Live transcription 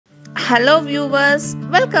Hello viewers,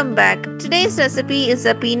 welcome back. Today's recipe is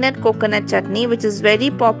a peanut coconut chutney which is very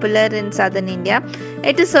popular in southern India.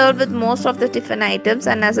 It is served with most of the tiffin items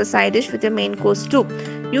and as a side dish with your main course too.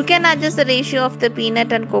 You can adjust the ratio of the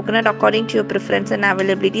peanut and coconut according to your preference and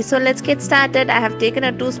availability. So let's get started. I have taken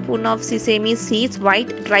a 2 spoon of sesame seeds,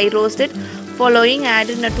 white, dry roasted. Following, add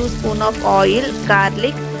in a 2 spoon of oil,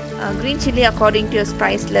 garlic, green chili according to your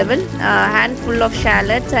spice level, a handful of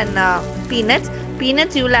shallots and peanuts.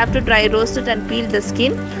 Peanuts you will have to dry roast it and peel the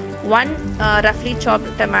skin. 1 roughly chopped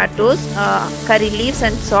tomatoes, curry leaves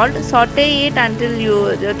and salt. Saute it until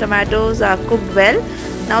your tomatoes are cooked well.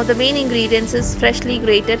 Now the main ingredients is freshly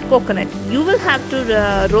grated coconut. You will have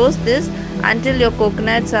to roast this until your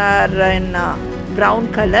coconuts are in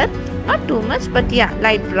brown color. Not too much, but yeah,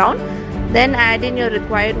 light brown. Then add in your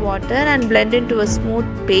required water and blend into a smooth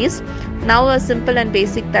paste. Now a simple and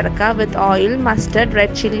basic tadka with oil, mustard,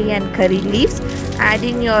 red chili and curry leaves. Add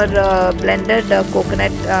in your blended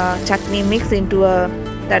coconut chutney mix into a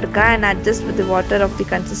tadka and adjust with the water of the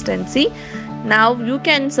consistency. Now you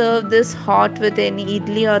can serve this hot with any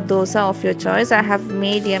idli or dosa of your choice. I have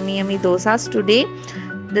made yummy dosas today.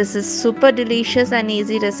 This is super delicious and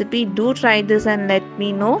easy recipe. Do try this and let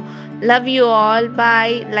me know. Love you all.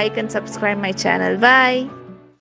 Bye. Like and subscribe my channel. Bye.